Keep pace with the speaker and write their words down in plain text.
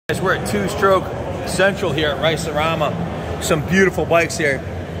We're at Two Stroke Central here at Ricerama. Some beautiful bikes here.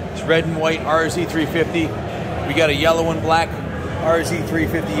 It's red and white RZ350. We got a yellow and black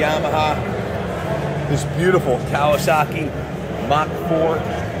RZ350 Yamaha. This beautiful Kawasaki Mach 4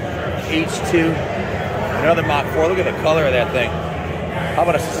 H2. Another Mach 4. Look at the color of that thing. How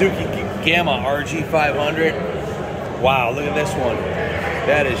about a Suzuki Gamma RG500? Wow, look at this one.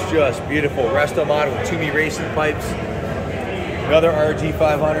 That is just beautiful. Resto mod with Toomey racing pipes. Another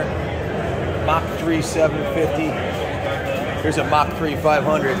RG500. Mach 3 750. Here's a Mach 3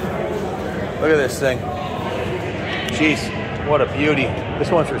 500. Look at this thing. Jeez, what a beauty. This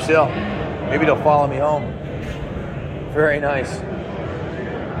one's for sale. Maybe they'll follow me home. Very nice.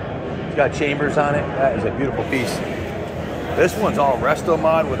 It's got chambers on it. That is a beautiful piece. This one's all resto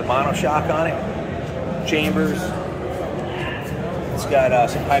mod with a monoshock on it. Chambers. It's got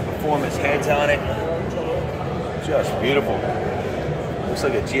some high performance heads on it. Just beautiful. Looks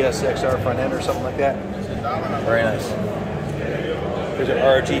like a GSXR front end or something like that. Very nice. Here's an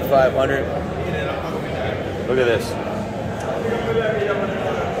RG500. Look at this.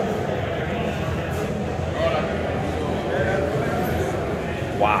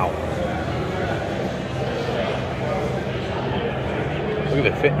 Wow. Look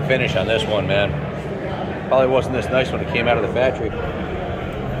at the fit and finish on this one, man. Probably wasn't this nice when it came out of the factory.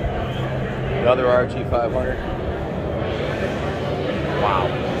 Another RG500. Wow.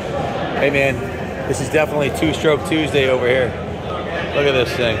 Hey man, this is definitely Two Stroke Tuesday over here. Look at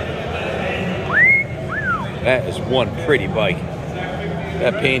this thing. That is one pretty bike.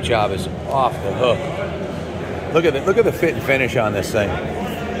 That paint job is off the hook. Look at the fit and finish on this thing.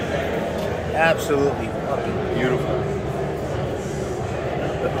 Absolutely fucking beautiful.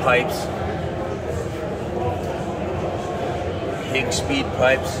 The pipes. Big speed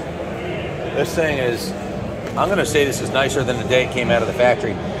pipes. This thing is, I'm gonna say this is nicer than the day it came out of the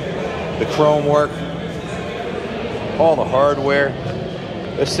factory. The chrome work, all the hardware.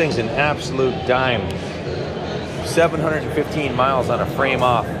 This thing's an absolute dime. 715 miles on a frame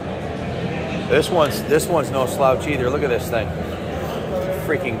off. This one's no slouch either. Look at this thing.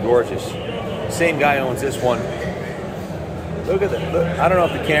 Freaking gorgeous. Same guy owns this one. Look at look, I don't know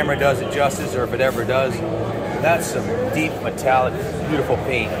if the camera does it justice or if it ever does. That's some deep metallic, beautiful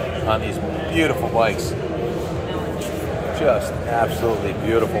paint on these beautiful bikes. Just absolutely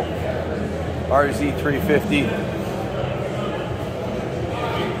beautiful. RZ350.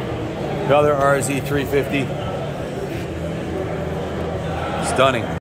 Another RZ350. Stunning.